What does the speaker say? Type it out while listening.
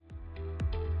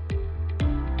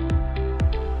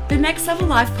The Next Level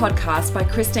Life podcast by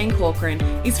Christine Corcoran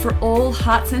is for all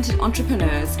heart-centered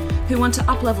entrepreneurs who want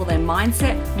to up-level their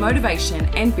mindset, motivation,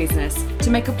 and business to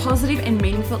make a positive and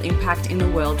meaningful impact in the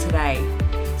world today.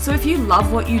 So if you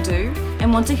love what you do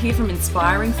and want to hear from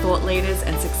inspiring thought leaders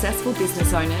and successful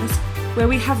business owners, where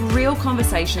we have real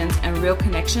conversations and real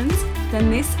connections, then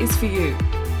this is for you.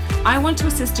 I want to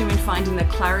assist you in finding the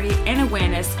clarity and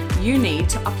awareness you need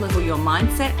to up-level your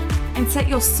mindset and set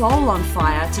your soul on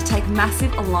fire to take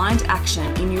massive aligned action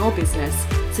in your business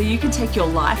so you can take your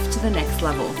life to the next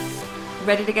level.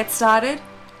 Ready to get started?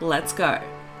 Let's go.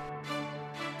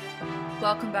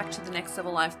 Welcome back to the Next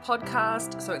Level Life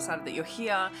podcast. So excited that you're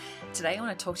here. Today I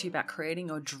want to talk to you about creating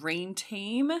your dream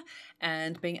team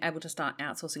and being able to start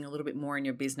outsourcing a little bit more in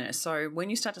your business. So when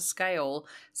you start to scale,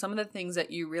 some of the things that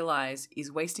you realize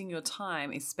is wasting your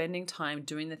time is spending time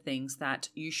doing the things that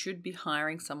you should be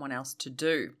hiring someone else to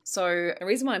do. So the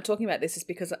reason why I'm talking about this is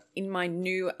because in my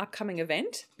new upcoming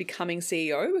event, Becoming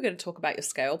CEO, we're going to talk about your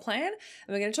scale plan,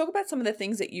 and we're going to talk about some of the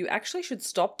things that you actually should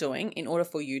stop doing in order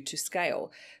for you to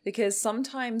scale. Because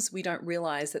sometimes we don't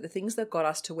realize that the things that got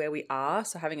us to where we are,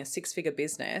 so having a six-figure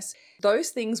business, those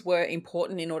things were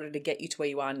important in order to get you to where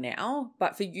you are now.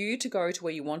 But for you to go to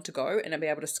where you want to go and be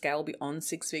able to scale beyond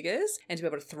six figures and to be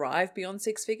able to thrive beyond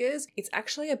six figures, it's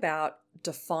actually about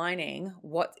defining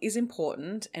what is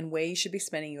important and where you should be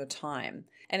spending your time.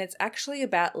 And it's actually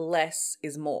about less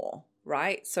is more.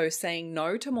 Right? So saying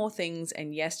no to more things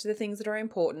and yes to the things that are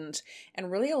important,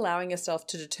 and really allowing yourself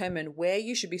to determine where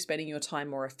you should be spending your time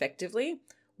more effectively,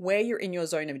 where you're in your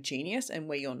zone of genius and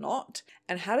where you're not,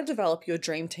 and how to develop your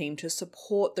dream team to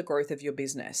support the growth of your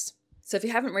business. So if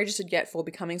you haven't registered yet for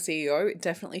Becoming CEO,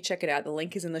 definitely check it out. The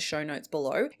link is in the show notes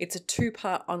below. It's a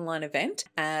 2-part online event,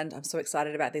 and I'm so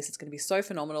excited about this. It's going to be so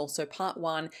phenomenal. So part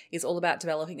 1 is all about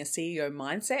developing a CEO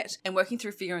mindset and working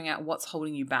through figuring out what's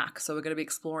holding you back. So we're going to be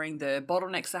exploring the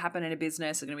bottlenecks that happen in a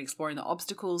business. We're going to be exploring the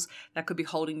obstacles that could be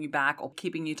holding you back or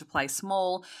keeping you to play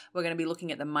small. We're going to be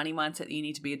looking at the money mindset that you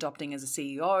need to be adopting as a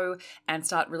CEO and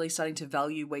starting to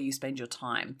value where you spend your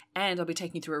time. And I'll be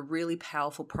taking you through a really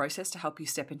powerful process to help you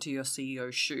step into your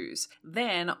CEO shoes.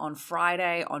 Then on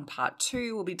Friday, on part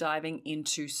 2, we'll be diving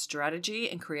into strategy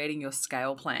and creating your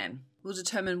scale plan. We'll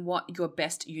determine what your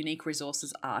best unique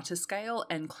resources are to scale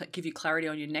and give you clarity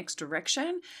on your next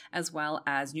direction, as well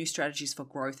as new strategies for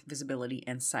growth, visibility,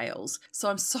 and sales. So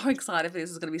I'm so excited for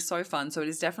this. It's going to be so fun. So it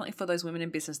is definitely for those women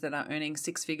in business that are earning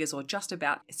six figures or just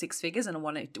about six figures and are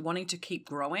wanting to keep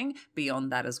growing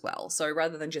beyond that as well. So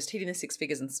rather than just hitting the six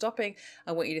figures and stopping,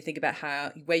 I want you to think about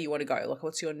where you want to go. Like,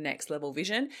 what's your next level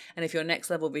vision? And if your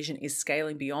next level vision is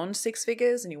scaling beyond six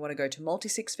figures and you want to go to multi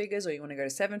six figures or you want to go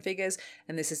to seven figures,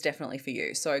 and this is definitely for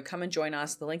you. So come and join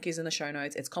us. The link is in the show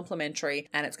notes. It's complimentary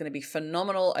and it's going to be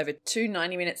phenomenal over 2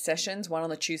 90-minute sessions, one on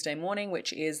the Tuesday morning,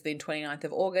 which is the 29th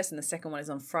of August, and the second one is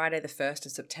on Friday, the 1st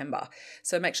of September.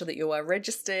 So make sure that you are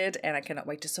registered, and I cannot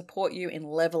wait to support you in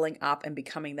leveling up and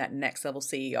becoming that next level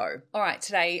CEO. All right,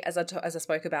 today, as I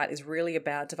spoke about, is really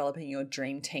about developing your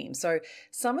dream team. So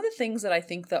some of the things that I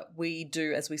think that we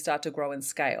do as we start to grow and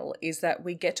scale is that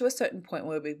we get to a certain point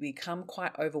where we become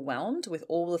quite overwhelmed with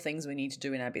all the things we need to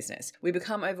do in our business. We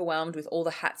become overwhelmed with all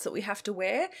the hats that we have to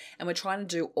wear, and we're trying to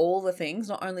do all the things,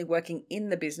 not only working in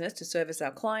the business to service our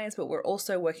clients, but we're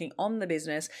also working on the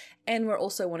business, and we're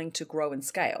also wanting to grow and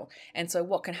scale. And so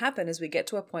what can happen is we get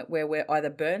to a point where we're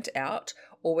either burnt out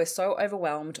or we're so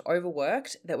overwhelmed,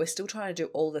 overworked, that we're still trying to do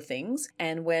all the things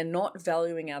and we're not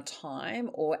valuing our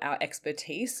time or our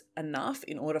expertise enough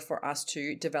in order for us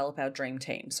to develop our dream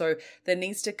team. So there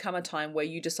needs to come a time where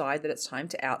you decide that it's time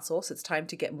to outsource. It's time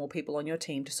to get more people on your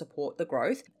team to support the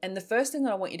growth. And the first thing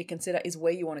that I want you to consider is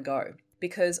where you want to go.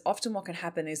 Because often what can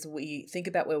happen is we think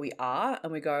about where we are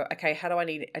and we go, okay,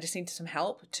 I just need some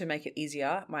help to make it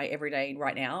easier, my everyday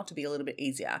right now, to be a little bit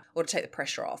easier, or to take the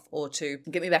pressure off, or to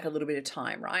get me back a little bit of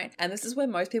time, right? And this is where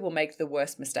most people make the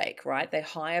worst mistake, right? They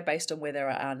hire based on where they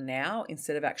are now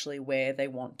instead of actually where they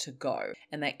want to go.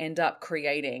 And they end up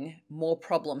creating more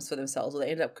problems for themselves, or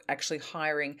they end up actually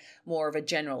hiring more of a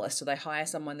generalist, or they hire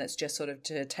someone that's just sort of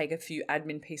to take a few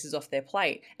admin pieces off their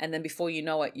plate. And then before you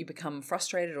know it, you become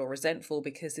frustrated or resentful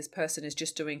because this person is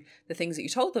just doing the things that you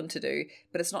told them to do,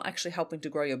 but it's not actually helping to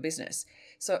grow your business.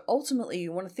 So ultimately,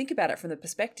 you want to think about it from the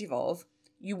perspective of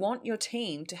you want your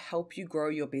team to help you grow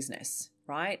your business,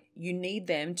 right? You need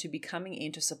them to be coming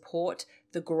in to support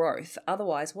the growth.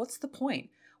 Otherwise, what's the point?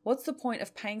 What's the point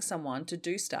of paying someone to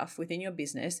do stuff within your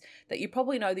business that you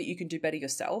probably know that you can do better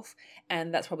yourself?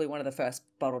 And that's probably one of the first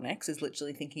bottlenecks, is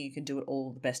literally thinking you can do it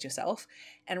all the best yourself,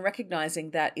 and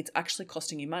recognizing that it's actually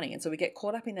costing you money. And so we get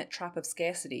caught up in that trap of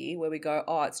scarcity where we go,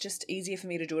 oh, it's just easier for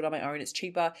me to do it on my own. It's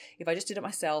cheaper if I just did it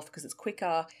myself because it's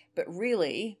quicker. But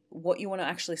really, what you want to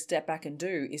actually step back and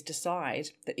do is decide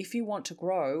that if you want to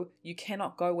grow, you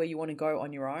cannot go where you want to go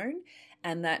on your own,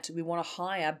 and that we want to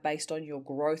hire based on your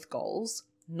growth goals,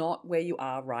 not where you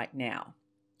are right now.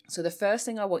 So the first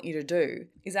thing I want you to do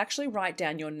is actually write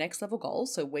down your next level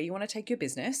goals. So where you want to take your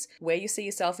business, where you see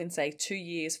yourself in, say, 2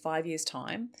 years, 5 years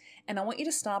time. And I want you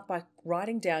to start by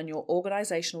writing down your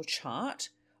organizational chart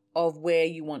of where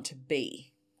you want to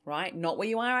be, right? Not where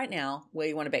you are right now, where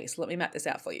you want to be. So let me map this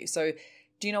out for you. So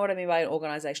do you know what I mean by an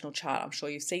organizational chart? I'm sure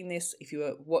you've seen this. If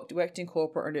you worked in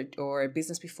corporate or a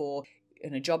business before,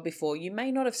 in a job before, you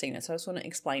may not have seen it. So I just want to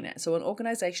explain it. So an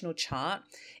organizational chart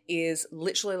is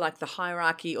literally like the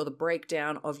hierarchy or the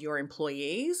breakdown of your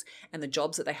employees and the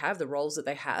jobs that they have, the roles that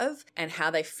they have, and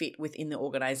how they fit within the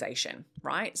organization,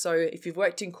 right? So if you've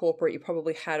worked in corporate, you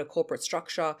probably had a corporate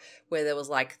structure where there was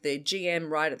like the GM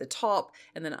right at the top,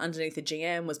 and then underneath the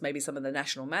GM was maybe some of the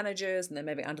national managers, and then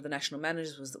maybe under the national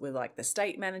managers was with like the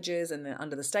state managers, and then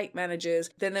under the state managers,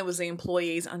 then there was the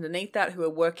employees underneath that who are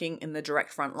working in the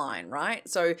direct front line, right?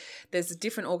 So there's a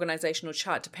different organizational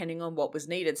chart depending on what was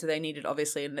needed. So they needed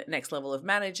obviously a next level of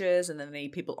managers, and then they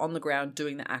need people on the ground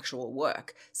doing the actual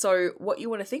work. So what you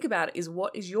want to think about is,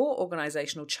 what is your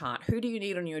organizational chart? Who do you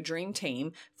need on your dream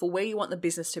team for where you want the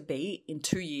business to be in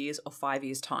 2 years or 5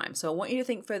 years time? So I want you to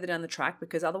think further down the track,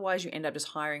 because otherwise you end up just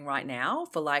hiring right now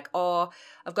for like, oh,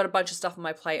 I've got a bunch of stuff on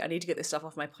my plate. I need to get this stuff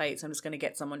off my plate. So I'm just going to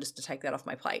get someone just to take that off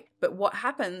my plate. But what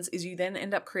happens is you then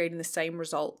end up creating the same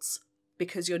results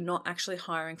because you're not actually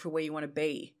hiring for where you want to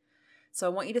be. So I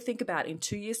want you to think about, in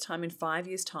 2 years' time, in 5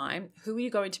 years' time, who are you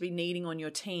going to be needing on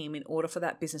your team in order for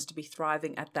that business to be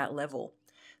thriving at that level?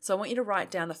 So I want you to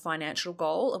write down the financial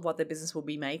goal of what the business will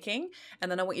be making.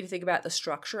 And then I want you to think about the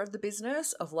structure of the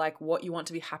business, of like what you want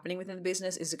to be happening within the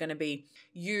business. Is it going to be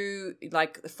you,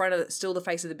 like the front of still the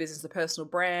face of the business, the personal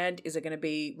brand? Is it going to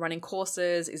be running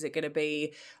courses? Is it going to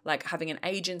be like having an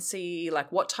agency?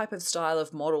 Like what type of style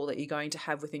of model that you're going to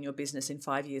have within your business in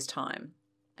 5 years' time?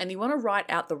 And you want to write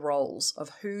out the roles of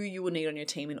who you will need on your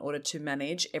team in order to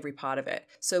manage every part of it.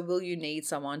 So will you need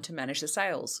someone to manage the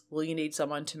sales? Will you need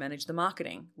someone to manage the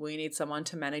marketing? Will you need someone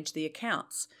to manage the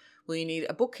accounts? Will you need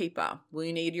a bookkeeper? Will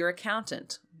you need your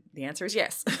accountant? The answer is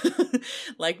yes.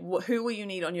 Like, who will you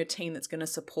need on your team that's going to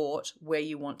support where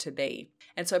you want to be?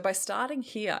 And so by starting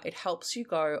here, it helps you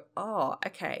go, oh,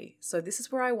 okay, so this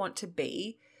is where I want to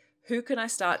be. Who can I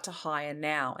start to hire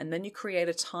now? And then you create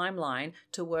a timeline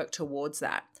to work towards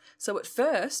that. So at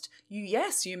first,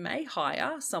 you may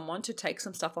hire someone to take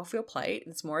some stuff off your plate.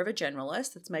 It's more of a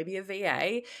generalist. It's maybe a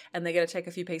VA, and they're going to take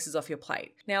a few pieces off your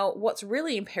plate. Now, what's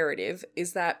really imperative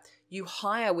is that you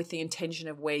hire with the intention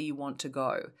of where you want to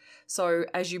go. So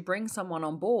as you bring someone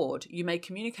on board, you may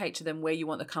communicate to them where you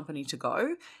want the company to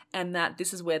go, and that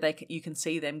this is where you can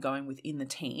see them going within the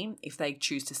team if they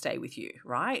choose to stay with you,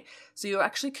 right? So you're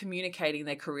actually communicating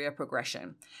their career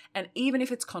progression. And even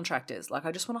if it's contractors, like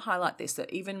I just want to highlight this,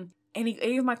 that even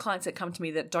any of my clients that come to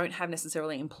me that don't have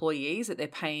necessarily employees that they're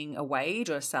paying a wage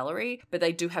or a salary, but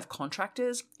they do have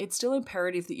contractors, it's still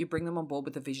imperative that you bring them on board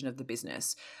with the vision of the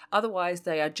business. Otherwise,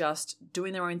 they are just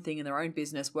doing their own thing in their own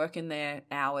business, working their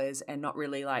hours and not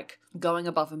really like going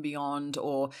above and beyond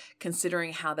or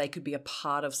considering how they could be a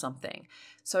part of something.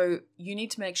 So you need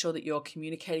to make sure that you're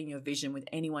communicating your vision with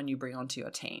anyone you bring onto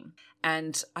your team.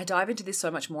 And I dive into this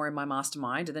so much more in my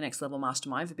mastermind, or the next level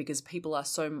mastermind, because people are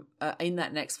so in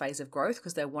that next phase of growth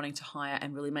because they're wanting to hire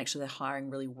and really make sure they're hiring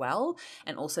really well,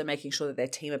 and also making sure that their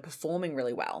team are performing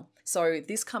really well. So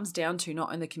this comes down to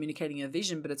not only communicating your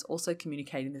vision, but it's also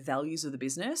communicating the values of the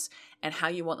business and how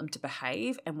you want them to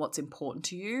behave and what's important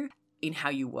to you in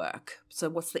how you work. So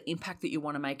what's the impact that you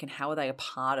want to make and how are they a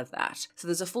part of that? So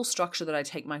there's a full structure that I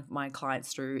take my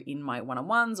clients through in my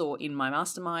one-on-ones or in my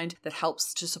mastermind that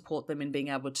helps to support them in being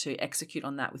able to execute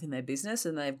on that within their business.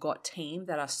 And they've got team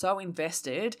that are so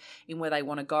invested in where they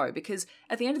want to go. Because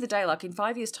at the end of the day, like in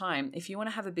 5 years' time, if you want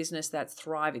to have a business that's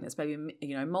thriving, that's maybe,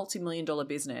 multi-million-dollar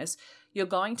business, you're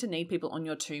going to need people on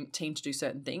your team to do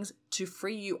certain things to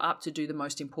free you up to do the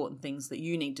most important things that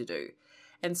you need to do.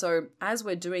 And so as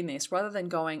we're doing this, rather than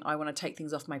going, I want to take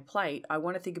things off my plate, I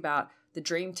want to think about the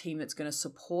dream team that's going to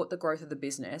support the growth of the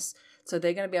business. So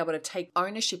they're going to be able to take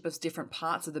ownership of different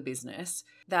parts of the business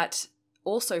that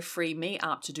also free me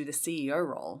up to do the CEO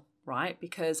role, right?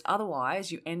 Because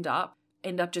otherwise you end up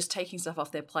end up just taking stuff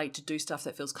off their plate to do stuff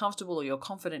that feels comfortable or you're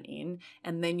confident in,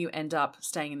 and then you end up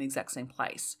staying in the exact same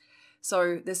place.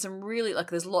 So there's some really,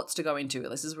 there's lots to go into.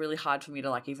 This is really hard for me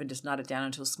to even just nut it down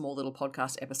into a small little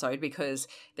podcast episode because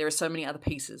there are so many other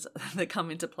pieces that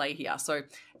come into play here. So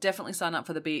definitely sign up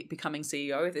for the Becoming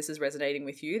CEO if this is resonating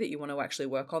with you, that you want to actually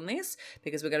work on this,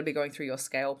 because we're going to be going through your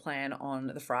scale plan on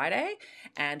the Friday,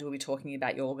 and we'll be talking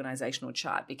about your organizational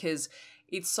chart, because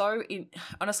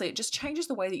honestly, it just changes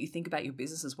the way that you think about your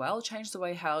business as well. It changes the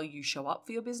way how you show up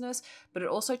for your business, but it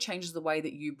also changes the way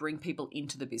that you bring people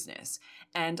into the business.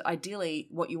 And ideally,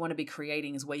 what you want to be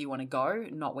creating is where you want to go,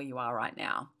 not where you are right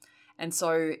now. And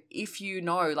so if you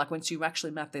know, once you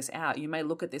actually map this out, you may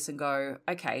look at this and go,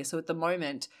 okay, so at the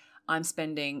moment I'm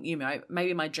spending,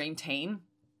 maybe my dream team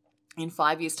in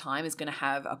 5 years' time is going to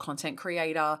have a content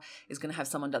creator, is going to have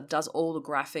someone that does all the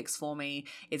graphics for me,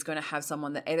 is going to have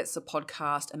someone that edits the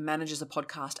podcast and manages a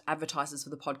podcast, advertises for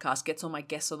the podcast, gets all my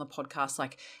guests on the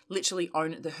podcast, literally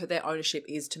their ownership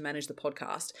is to manage the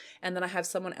podcast. And then I have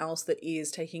someone else that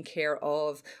is taking care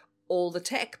of all the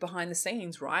tech behind the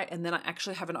scenes, right? And then I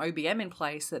actually have an OBM in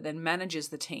place that then manages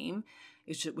the team,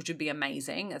 which would be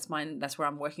amazing. That's where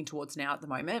I'm working towards now at the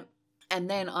moment. And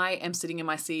then I am sitting in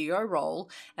my CEO role,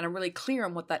 and I'm really clear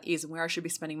on what that is and where I should be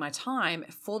spending my time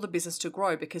for the business to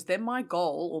grow, because then my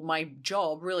goal or my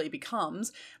job really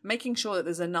becomes making sure that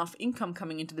there's enough income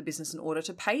coming into the business in order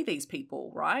to pay these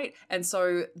people, right? And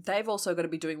so they've also got to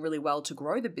be doing really well to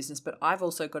grow the business, but I've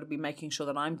also got to be making sure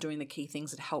that I'm doing the key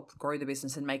things that help grow the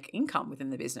business and make income within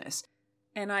the business.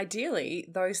 And ideally,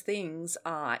 those things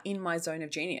are in my zone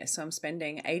of genius. So I'm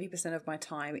spending 80% of my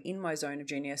time in my zone of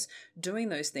genius doing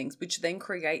those things, which then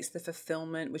creates the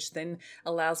fulfillment, which then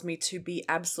allows me to be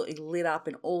absolutely lit up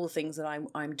in all the things that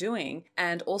I'm doing.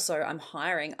 And also I'm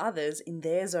hiring others in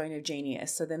their zone of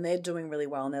genius. So then they're doing really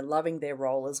well and they're loving their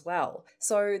role as well.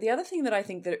 So the other thing that I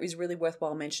think that is really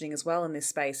worthwhile mentioning as well in this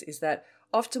space is that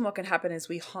often what can happen is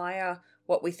we hire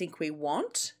what we think we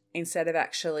want instead of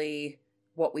actually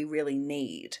what we really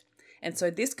need. And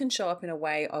so this can show up in a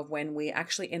way of when we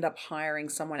actually end up hiring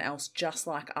someone else just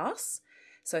like us.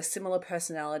 So similar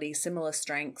personality, similar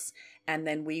strengths, and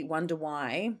then we wonder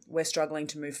why we're struggling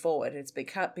to move forward. It's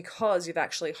because you've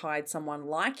actually hired someone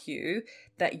like you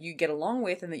that you get along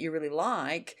with and that you really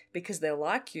like because they're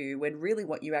like you, when really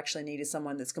what you actually need is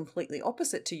someone that's completely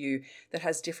opposite to you that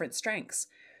has different strengths.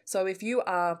 So if you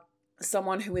are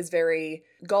someone who is very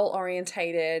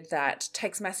goal-orientated, that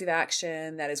takes massive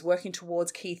action, that is working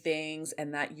towards key things,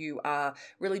 and that you are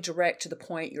really direct to the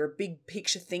point, you're a big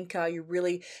picture thinker, you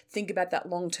really think about that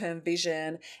long-term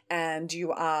vision, and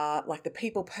you are the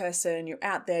people person, you're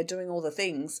out there doing all the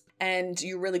things, and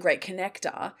you're a really great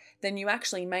connector, then you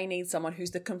actually may need someone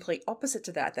who's the complete opposite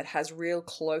to that has real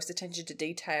close attention to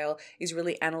detail, is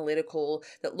really analytical,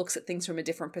 that looks at things from a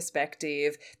different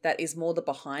perspective, that is more the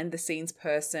behind-the-scenes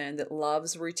person, that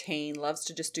loves routine, loves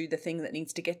to just do the thing that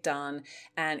needs to get done,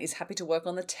 and is happy to work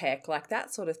on the tech,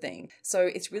 that sort of thing. So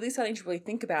it's really starting to really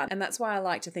think about, and that's why I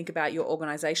like to think about your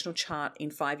organizational chart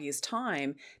in 5 years'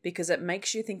 time, because it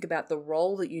makes you think about the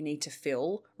role that you need to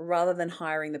fill rather than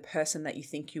hiring the person that you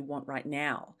think you want right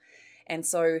now. And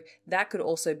so that could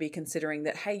also be considering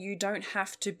that, hey, you don't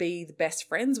have to be the best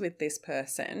friends with this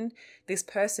person. This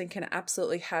person can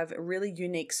absolutely have really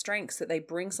unique strengths, that they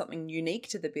bring something unique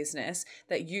to the business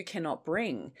that you cannot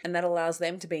bring. And that allows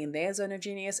them to be in their zone of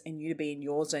genius and you to be in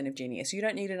your zone of genius. You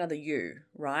don't need another you,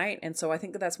 right? And so I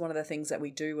think that that's one of the things that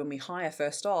we do when we hire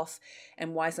first off,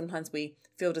 and why sometimes we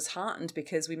feel disheartened,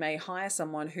 because we may hire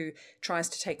someone who tries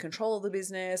to take control of the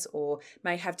business or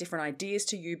may have different ideas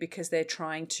to you because they're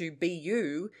trying to be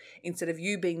you instead of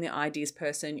you being the ideas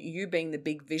person, you being the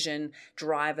big vision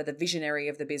driver, the visionary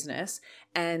of the business,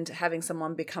 and having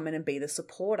someone become in and be the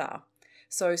supporter.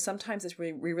 So sometimes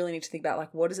we really need to think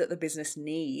about what is it the business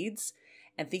needs,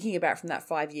 and thinking about it from that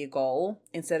 5-year goal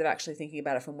instead of actually thinking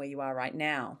about it from where you are right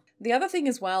now. The other thing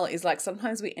as well is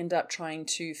sometimes we end up trying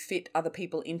to fit other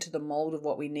people into the mold of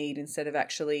what we need instead of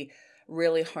actually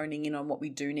really honing in on what we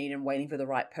do need and waiting for the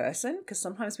right person, because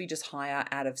sometimes we just hire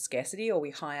out of scarcity, or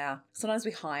sometimes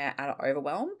we hire out of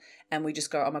overwhelm, and we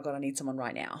just go, oh my God, I need someone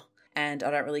right now. And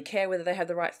I don't really care whether they have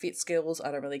the right fit skills.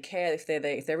 I don't really care if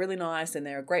they're really nice and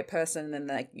they're a great person, and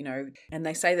they, and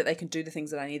they say that they can do the things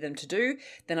that I need them to do,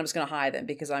 then I'm just going to hire them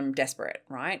because I'm desperate,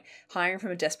 right? Hiring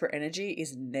from a desperate energy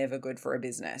is never good for a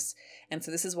business. And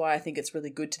so this is why I think it's really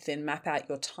good to then map out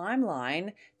your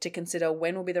timeline to consider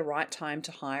when will be the right time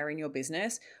to hire in your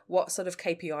business, what sort of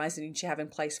KPIs you need to have in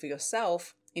place for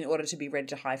yourself in order to be ready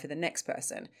to hire for the next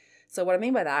person. So what I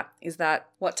mean by that is that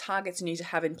what targets you need to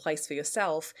have in place for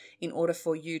yourself in order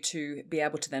for you to be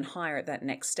able to then hire at that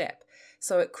next step.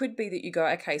 So it could be that you go,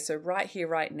 okay, so right here,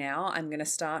 right now, I'm going to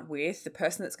start with the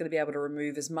person that's going to be able to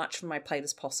remove as much from my plate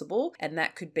as possible. And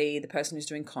that could be the person who's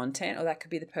doing content, or that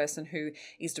could be the person who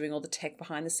is doing all the tech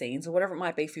behind the scenes, or whatever it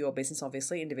might be for your business,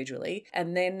 obviously, individually.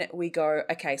 And then we go,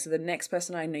 okay, so the next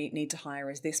person I need to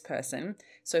hire is this person.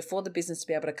 So for the business to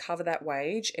be able to cover that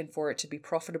wage and for it to be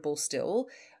profitable still,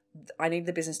 I need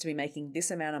the business to be making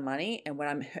this amount of money. And when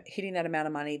I'm hitting that amount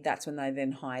of money, that's when they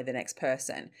then hire the next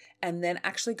person. And then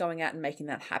actually going out and making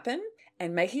that happen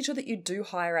and making sure that you do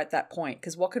hire at that point.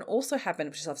 Because what can also happen,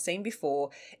 which I've seen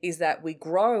before, is that we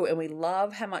grow and we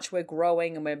love how much we're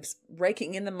growing and we're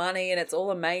raking in the money and it's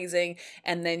all amazing.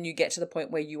 And then you get to the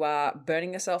point where you are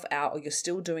burning yourself out or you're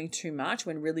still doing too much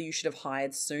when really you should have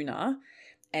hired sooner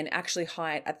and actually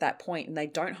hire at that point, and they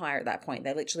don't hire at that point.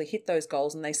 They literally hit those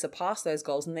goals and they surpass those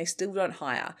goals and they still don't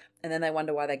hire. And then they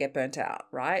wonder why they get burnt out,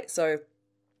 right? So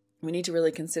we need to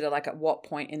really consider, like, at what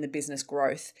point in the business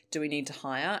growth do we need to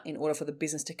hire in order for the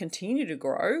business to continue to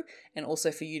grow and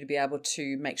also for you to be able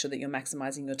to make sure that you're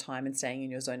maximizing your time and staying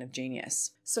in your zone of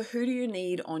genius. So who do you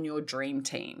need on your dream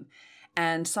team?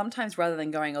 And sometimes rather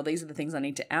than going, oh, these are the things I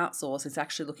need to outsource, it's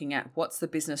actually looking at what's the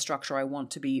business structure I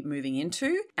want to be moving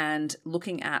into and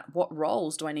looking at what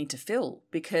roles do I need to fill.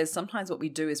 Because sometimes what we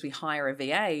do is we hire a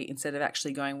VA instead of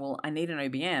actually going, well, I need an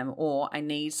OBM, or I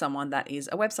need someone that is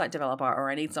a website developer, or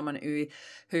I need someone who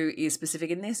is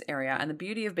specific in this area. And the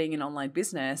beauty of being an online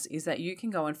business is that you can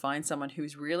go and find someone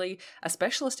who's really a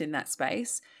specialist in that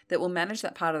space that will manage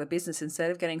that part of the business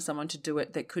instead of getting someone to do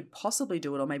it that could possibly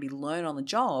do it or maybe learn on the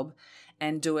job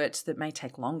and do it that may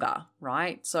take longer,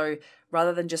 right? So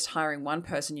rather than just hiring one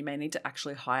person, you may need to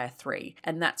actually hire 3.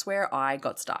 And that's where I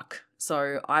got stuck.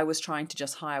 So I was trying to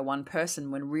just hire one person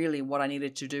when really what I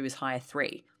needed to do is hire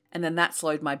 3. And then that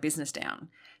slowed my business down.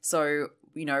 So,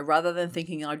 rather than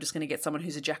thinking I'm just going to get someone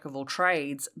who's a jack of all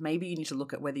trades, maybe you need to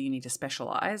look at whether you need to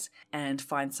specialize and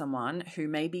find someone who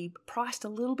may be priced a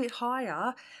little bit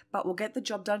higher, but will get the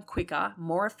job done quicker,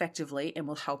 more effectively, and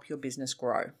will help your business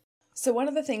grow. So one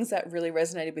of the things that really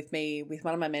resonated with me with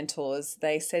one of my mentors,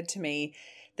 they said to me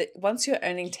that once you're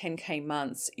earning 10K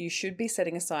months, you should be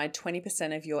setting aside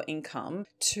 20% of your income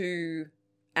to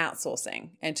outsourcing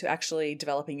and to actually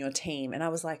developing your team. And I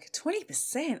was like,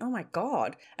 20%? Oh my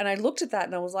God. And I looked at that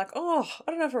and I was like, oh,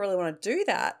 I don't know if I really want to do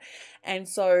that. And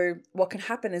so what can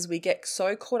happen is we get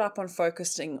so caught up on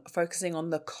focusing on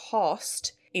the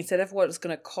cost instead of what it's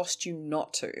going to cost you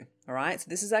not to. All right. So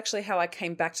this is actually how I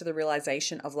came back to the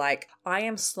realization of, like, I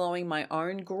am slowing my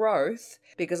own growth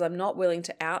because I'm not willing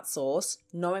to outsource,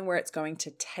 knowing where it's going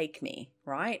to take me.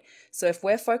 Right. So if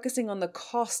we're focusing on the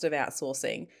cost of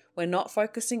outsourcing, we're not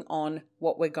focusing on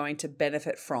what we're going to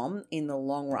benefit from in the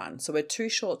long run. So we're too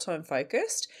short-term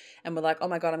focused and we're like, oh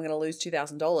my God, I'm going to lose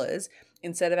 $2,000.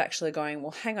 Instead of actually going,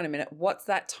 well, hang on a minute, what's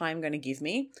that time going to give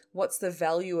me? What's the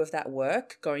value of that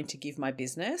work going to give my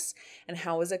business? And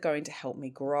how is it going to help me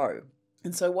grow?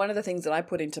 And so one of the things that I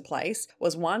put into place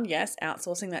was, one, yes,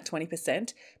 outsourcing that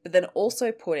 20%, but then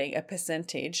also putting a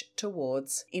percentage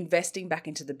towards investing back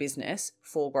into the business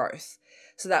for growth.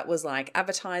 So that was like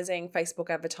advertising, Facebook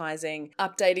advertising,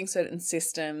 updating certain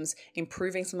systems,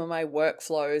 improving some of my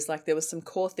workflows. Like there was some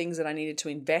core things that I needed to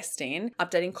invest in,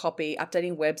 updating copy,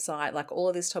 updating website, like all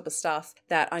of this type of stuff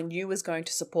that I knew was going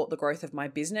to support the growth of my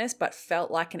business, but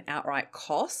felt like an outright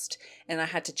cost. And I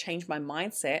had to change my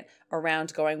mindset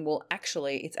around going, well,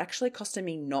 actually, it's actually costing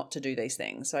me not to do these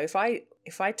things. So if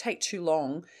I take too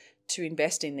long to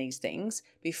invest in these things,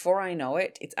 before I know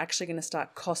it, it's actually going to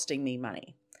start costing me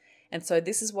money. And so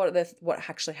this is what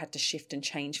actually had to shift and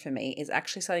change for me, is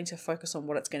actually starting to focus on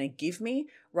what it's going to give me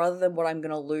rather than what I'm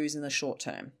going to lose in the short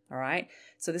term. All right.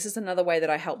 So this is another way that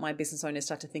I help my business owners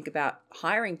start to think about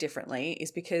hiring differently,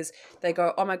 is because they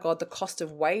go, oh my God, the cost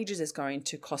of wages is going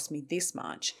to cost me this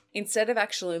much, instead of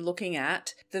actually looking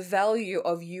at the value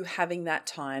of you having that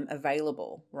time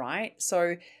available. Right.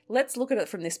 So let's look at it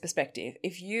from this perspective.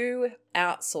 If you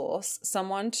outsource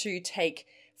someone to take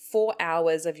 4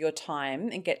 hours of your time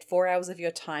and get 4 hours of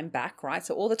your time back, right?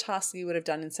 So all the tasks you would have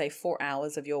done in, say, 4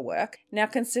 hours of your work. Now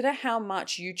consider how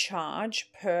much you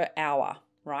charge per hour,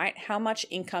 right? How much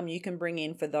income you can bring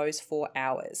in for those 4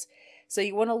 hours. So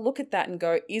you want to look at that and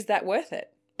go, is that worth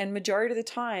it? And majority of the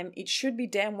time, it should be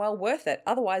damn well worth it.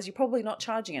 Otherwise, you're probably not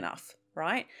charging enough,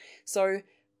 right? So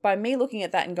by me looking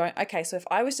at that and going, okay, so if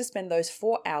I was to spend those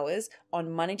 4 hours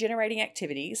on money generating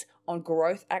activities, on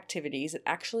growth activities that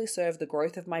actually serve the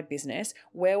growth of my business,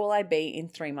 where will I be in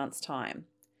 3 months' time?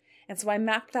 And so I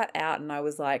mapped that out and I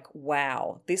was like,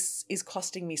 wow, this is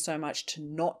costing me so much to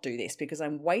not do this because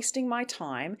I'm wasting my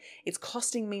time. It's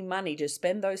costing me money to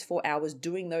spend those 4 hours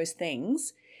doing those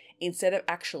things instead of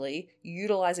actually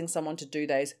utilizing someone to do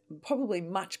those probably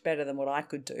much better than what I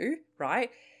could do,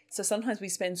 right? So sometimes we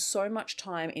spend so much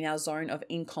time in our zone of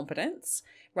incompetence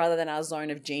rather than our zone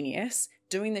of genius,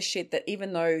 doing the shit that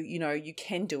even though, you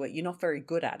can do it, you're not very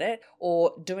good at it,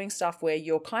 or doing stuff where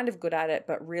you're kind of good at it,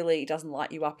 but really it doesn't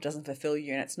light you up, it doesn't fulfill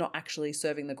you, and it's not actually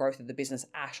serving the growth of the business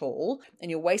at all. And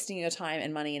you're wasting your time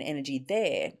and money and energy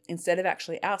there instead of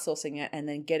actually outsourcing it and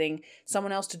then getting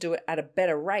someone else to do it at a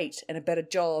better rate and a better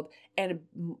job and,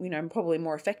 probably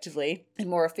more effectively and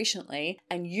more efficiently,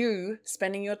 and you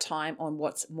spending your time on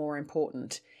what's more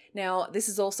important. Now, this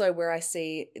is also where I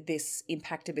see this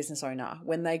impact a business owner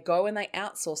when they go and they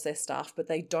outsource their stuff, but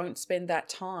they don't spend that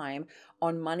time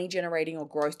on money generating or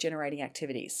growth generating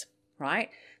activities, right?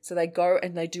 So they go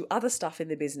and they do other stuff in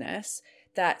the business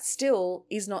that still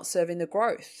is not serving the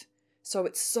growth. So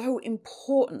it's so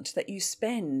important that you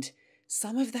spend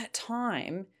some of that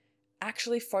time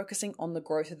actually focusing on the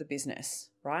growth of the business,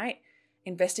 right?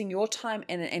 Investing your time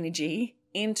and energy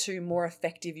into more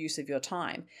effective use of your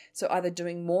time. So either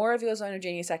doing more of your zone of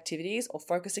genius activities or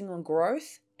focusing on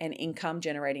growth and income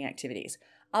generating activities.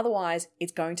 Otherwise,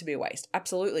 it's going to be a waste.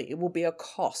 Absolutely. It will be a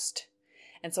cost.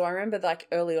 And so I remember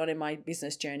early on in my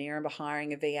business journey, I remember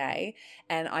hiring a VA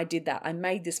and I did that. I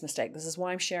made this mistake. This is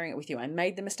why I'm sharing it with you. I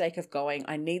made the mistake of going,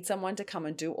 I need someone to come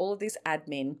and do all of this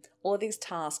admin, all of these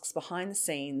tasks behind the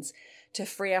scenes to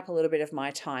free up a little bit of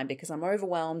my time because I'm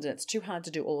overwhelmed and it's too hard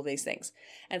to do all of these things.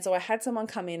 And so I had someone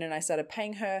come in and I started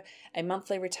paying her a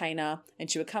monthly retainer and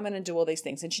she would come in and do all these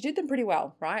things. And she did them pretty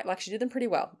well, right? She did them pretty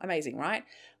well. Amazing, right?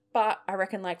 But I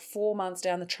reckon 4 months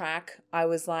down the track, I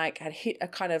was had hit a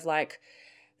kind of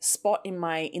spot in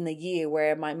the year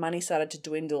where my money started to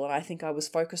dwindle, and I think I was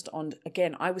focused on,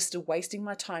 again, I was still wasting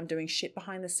my time doing shit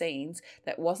behind the scenes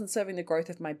that wasn't serving the growth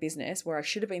of my business where I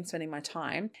should have been spending my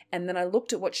time. And then I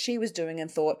looked at what she was doing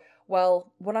and thought,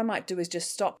 well, what I might do is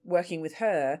just stop working with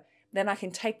her, then I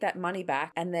can take that money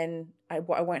back and then I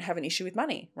won't have an issue with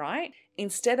money, right?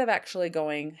 Instead of actually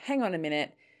going, hang on a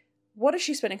minute, what is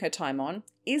she spending her time on?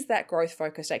 Is that growth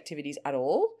focused activities at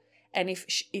all? And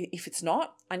if it's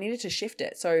not, I needed to shift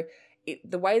it. So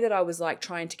the way that I was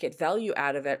trying to get value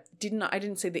out of it, I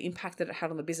didn't see the impact that it had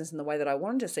on the business in the way that I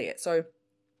wanted to see it. So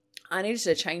I needed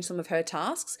to change some of her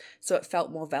tasks so it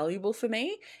felt more valuable for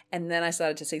me. And then I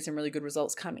started to see some really good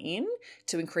results come in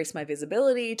to increase my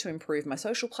visibility, to improve my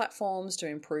social platforms, to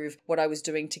improve what I was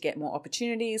doing to get more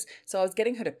opportunities. So I was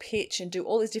getting her to pitch and do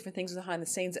all these different things behind the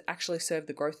scenes that actually served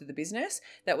the growth of the business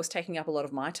that was taking up a lot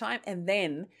of my time. And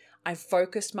then I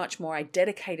focused much more. I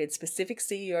dedicated specific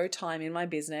CEO time in my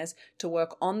business to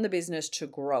work on the business to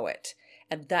grow it.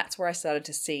 And that's where I started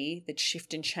to see the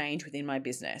shift and change within my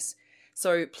business.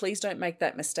 So please don't make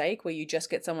that mistake where you just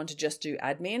get someone to just do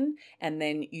admin and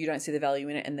then you don't see the value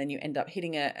in it and then you end up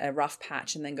hitting a rough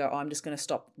patch and then go, oh, I'm just going to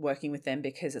stop working with them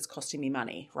because it's costing me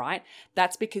money, right?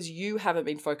 That's because you haven't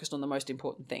been focused on the most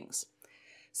important things.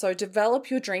 So develop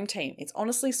your dream team. It's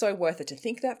honestly so worth it to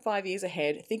think that 5 years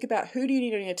ahead. Think about who do you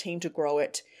need on your team to grow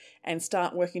it and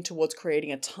start working towards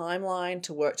creating a timeline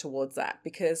to work towards that.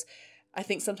 Because I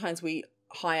think sometimes we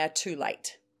hire too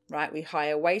late, right? We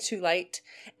hire way too late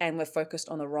and we're focused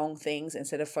on the wrong things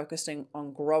instead of focusing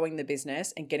on growing the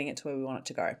business and getting it to where we want it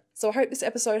to go. So I hope this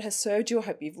episode has served you. I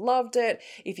hope you've loved it.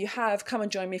 If you have, come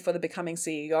and join me for the Becoming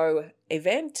CEO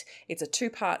event. It's a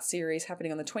 2-part series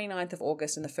happening on the 29th of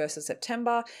August and the 1st of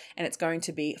September, and it's going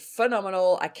to be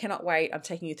phenomenal. I cannot wait. I'm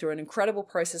taking you through an incredible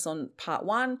process on part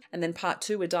 1, and then part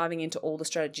 2, we're diving into all the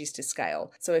strategies to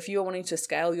scale. So if you're wanting to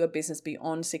scale your business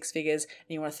beyond 6 figures and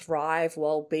you want to thrive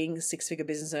while being a 6-figure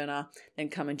business owner, then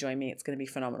come and join me. It's going to be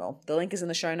phenomenal. The link is in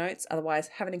the show notes. Otherwise,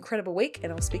 have an incredible week,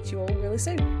 and I'll speak to you all really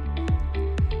soon.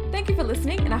 Thank you for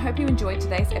listening, and I hope you enjoyed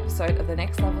today's episode of the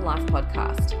Next Level Life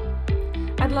podcast.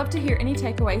 I'd love to hear any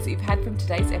takeaways that you've had from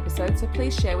today's episode, so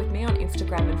please share with me on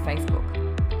Instagram and Facebook.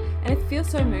 And if you feel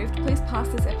so moved, please pass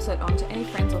this episode on to any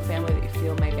friends or family that you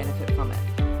feel may benefit from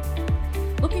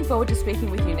it. Looking forward to speaking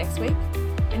with you next week,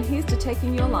 and here's to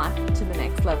taking your life to the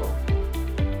next level.